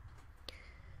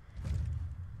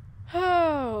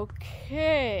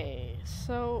 Okay,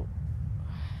 so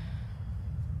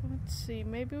let's see,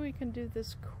 maybe we can do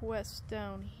this quest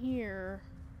down here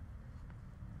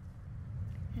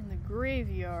in the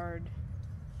graveyard.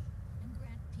 And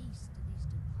grant peace to these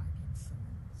departed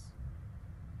souls.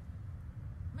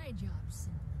 My job's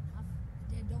simple enough.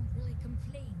 The dead don't really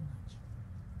complain much.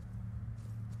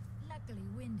 Luckily,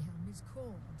 Windhelm is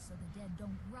cold, so the dead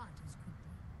don't rot as quickly.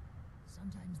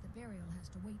 Sometimes the burial has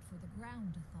to wait for the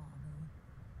ground to thaw, though.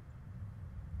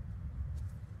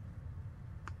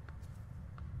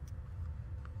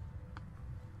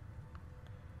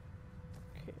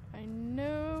 Okay, I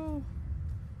know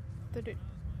that it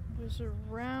was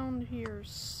around here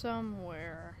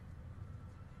somewhere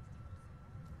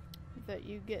that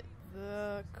you get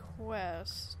the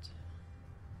quest.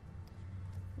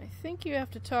 I think you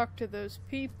have to talk to those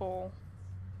people.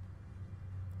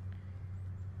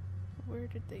 Where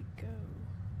did they go?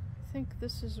 I think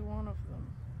this is one of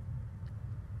them.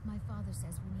 My father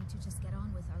says we need to just get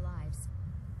on with our lives.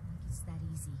 Like it's that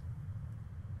easy.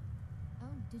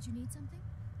 Oh, did you need something?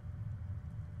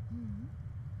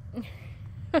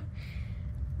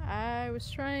 I was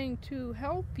trying to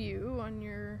help you on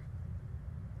your...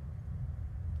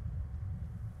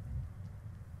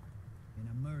 Been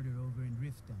a murder over in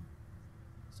Riften.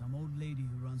 Some old lady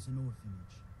who runs an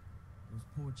orphanage. Those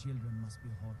poor children must be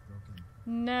heartbroken.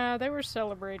 Nah, they were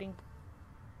celebrating.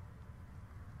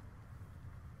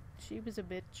 She was a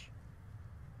bitch.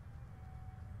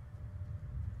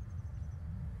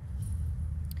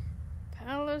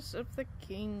 Palace of the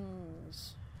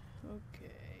Kings.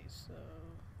 Okay, so...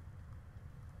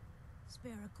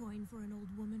 Spare a coin for an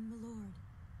old woman, my lord.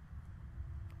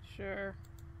 Sure.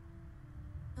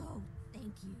 Oh,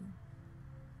 thank you.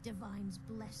 Divines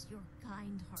bless your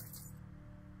kind heart.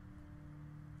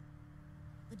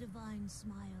 The divine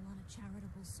smile on a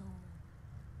charitable soul.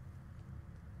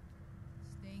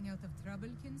 Staying out of trouble,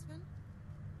 kinsman?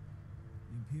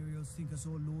 The Imperials think us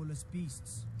all lawless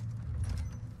beasts.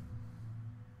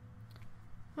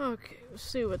 Okay, we'll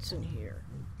see what's in here.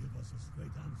 Give us a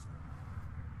straight answer.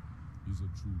 He's a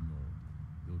true Lord.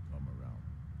 He'll come around.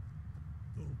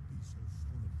 Don't be so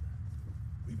sure of that.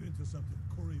 We've intercepted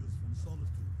couriers from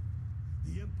Solitude.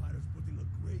 The Empire's putting a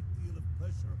great deal of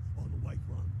pressure on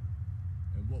Whiterun.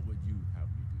 And what would you have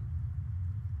me do?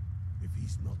 If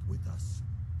he's not with us,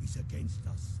 he's against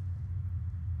us.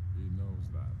 He knows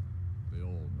that. They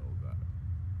all know that.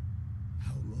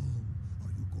 How long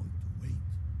are you going to wait?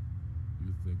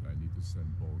 You think I need to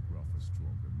send Bolgraf a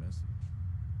stronger message?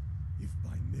 If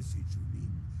by message you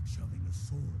mean shoving a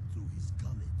sword through his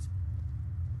gullet.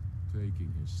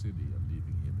 Taking his city and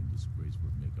leaving him in disgrace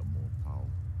would make him more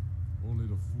powerful.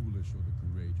 Only the foolish or the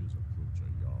courageous approach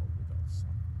a Jarl without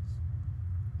summons.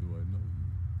 Do I know you?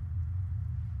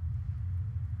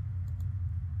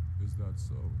 Is that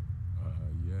so?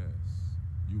 Yes.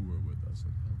 You were with us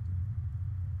at Helgen.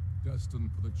 Destined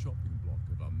for the chopping block,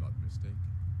 if I'm not mistaken.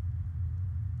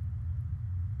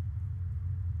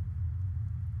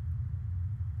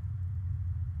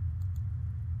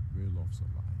 Railof's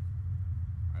alive.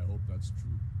 I hope that's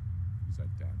true. He's a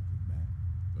damn good man,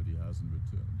 but he hasn't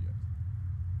returned yet.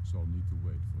 So I'll need to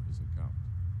wait for his account.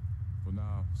 For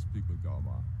now, speak with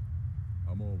Galmar.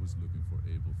 I'm always looking for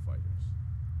able fighters.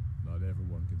 Not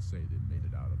everyone can say they made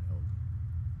it out of Helgen.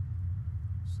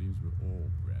 Seems we're all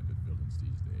branded villains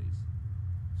these days.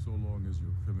 So long as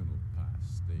your criminal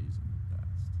past stays in the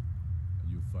past, and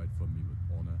you fight for me with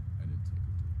honor and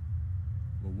integrity,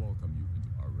 we'll welcome you into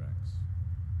our ranks.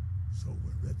 So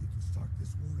we're ready to start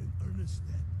this war in earnest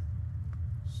then?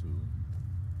 Soon.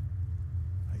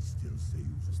 I still say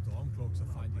you The Stormcloaks are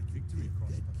finding victory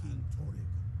across dead the King land. Torrig.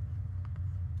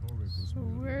 Torrig was So merely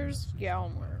a where's message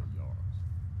Galmar? from the Jarls.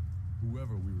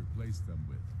 Whoever we replace them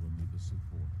with will need the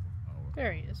support of our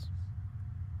There he is.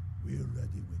 We're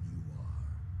ready when you are.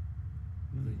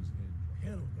 Things hinge on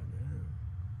Helgen,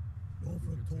 huh?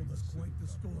 Ulfric told us quite the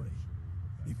story.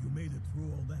 If you made it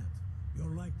through all that,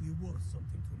 you're likely worth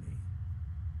something to me.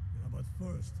 Yeah, but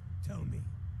first, tell me,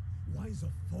 why does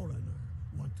a foreigner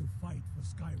want to fight for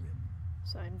Skyrim?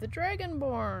 So I'm the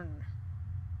Dragonborn.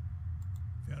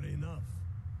 Fair enough.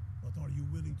 But are you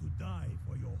willing to die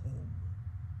for your home?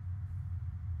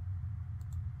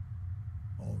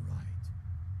 All right.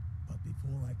 But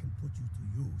before I can put you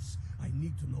to use, I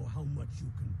need to know how much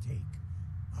you can take.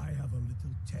 I have a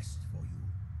little test for you.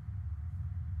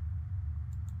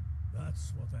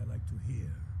 That's what I like to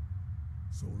hear.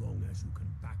 So long as you can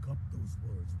back up those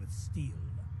words with steel.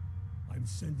 I'm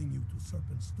sending you to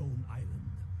Serpentstone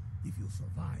Island. If you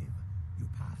survive, you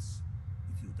pass.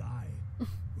 If you die,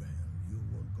 well, you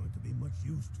weren't going to be much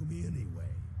use to me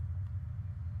anyway.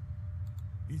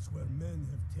 It's where men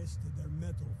have tested their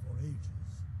metal for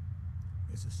ages.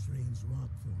 It's a strange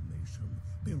rock formation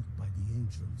built by the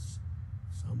ancients.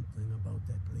 Something about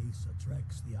that place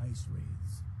attracts the ice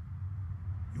wraiths.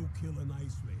 You kill an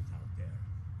ice wraith out there,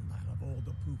 and I'll have all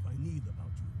the proof I need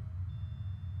about you.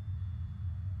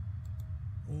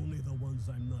 Only the ones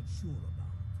I'm not sure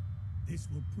about. This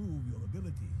will prove your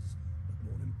abilities, but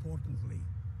more importantly,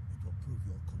 it will prove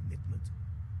your commitment.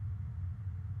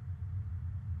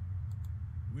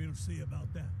 We'll see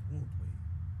about that, won't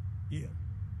we? Here,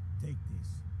 take this.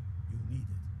 You need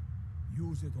it.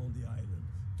 Use it on the island.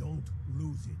 Don't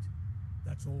lose it.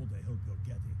 That's all the help you're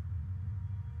getting.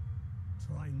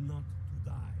 Try not to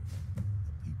die. The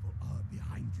people are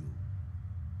behind you.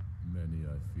 Many,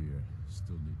 I fear,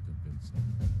 still need convincing.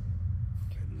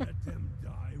 And let them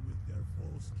die with their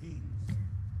false kings.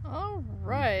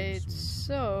 Alright,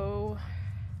 so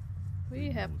we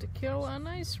have to kill an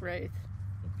ice wraith.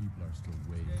 The people are still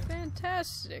waiting.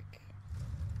 Fantastic.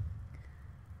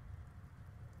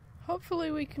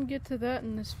 Hopefully we can get to that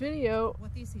in this video.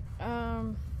 What is it?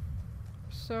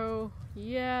 So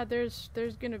yeah, there's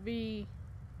gonna be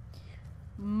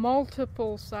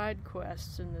multiple side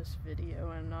quests in this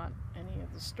video and not any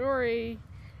of the story,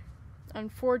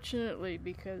 unfortunately,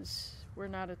 because we're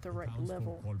not at the right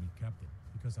level. Call me captain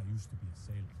because I used to be a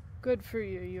sailor. Good for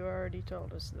you, you already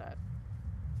told us that.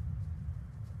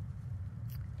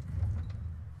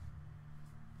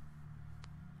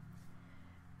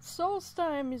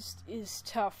 Solstheim is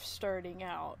tough starting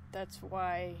out. That's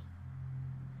why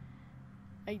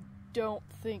I don't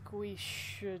think we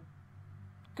should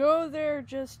go there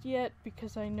just yet,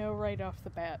 because I know right off the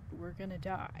bat we're gonna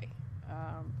die.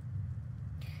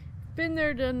 Been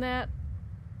there, done that.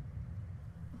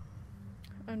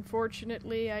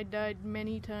 Unfortunately, I died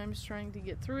many times trying to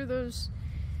get through those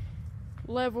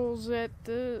levels at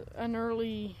an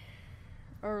early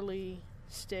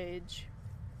stage.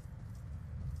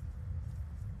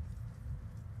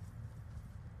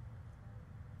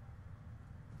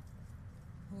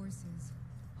 Horses.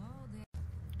 All day.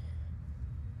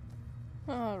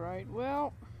 Alright,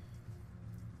 well,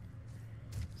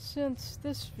 since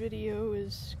this video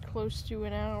is close to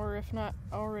an hour, if not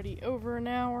already over an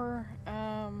hour,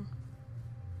 I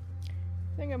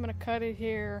think I'm gonna cut it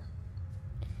here,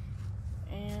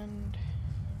 and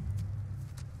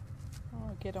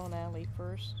I'll get on Allie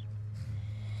first.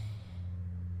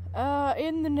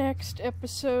 In the next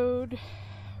episode,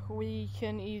 we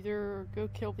can either go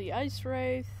kill the ice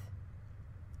wraith,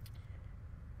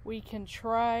 we can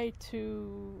try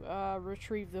to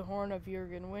retrieve the horn of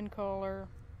Jurgen Windcaller.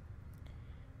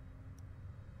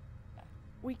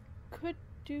 We could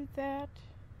do that.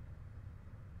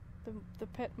 The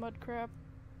pet mud crab.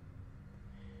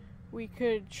 We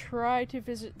could try to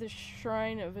visit the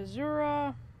Shrine of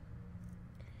Azura.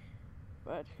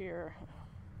 But here,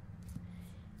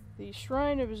 the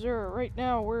Shrine of Azura. Right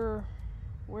now we're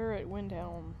at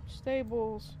Windhelm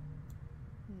Stables.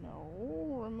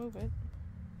 No, remove it.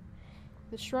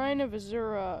 The Shrine of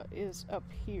Azura is up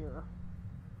here,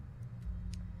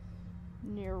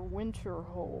 near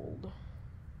Winterhold.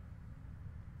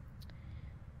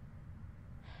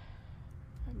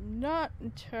 I'm not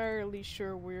entirely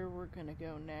sure where we're gonna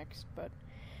go next, but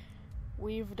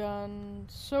we've done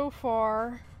so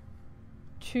far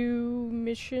 2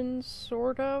 missions,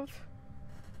 sort of,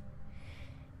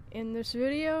 in this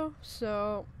video,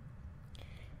 so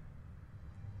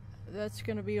that's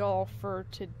gonna be all for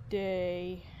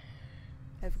today.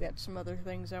 I've got some other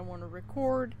things I want to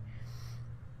record.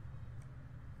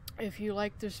 If you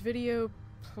like this video,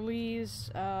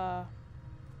 please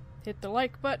hit the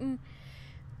like button.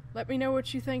 Let me know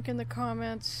what you think in the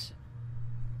comments.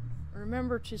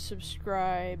 Remember to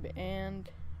subscribe and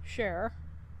share.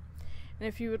 And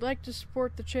if you would like to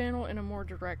support the channel in a more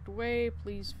direct way,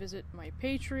 please visit my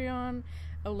Patreon.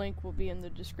 A link will be in the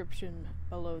description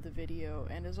below the video.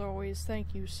 And as always,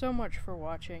 thank you so much for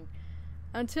watching.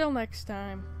 Until next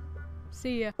time,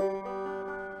 see ya.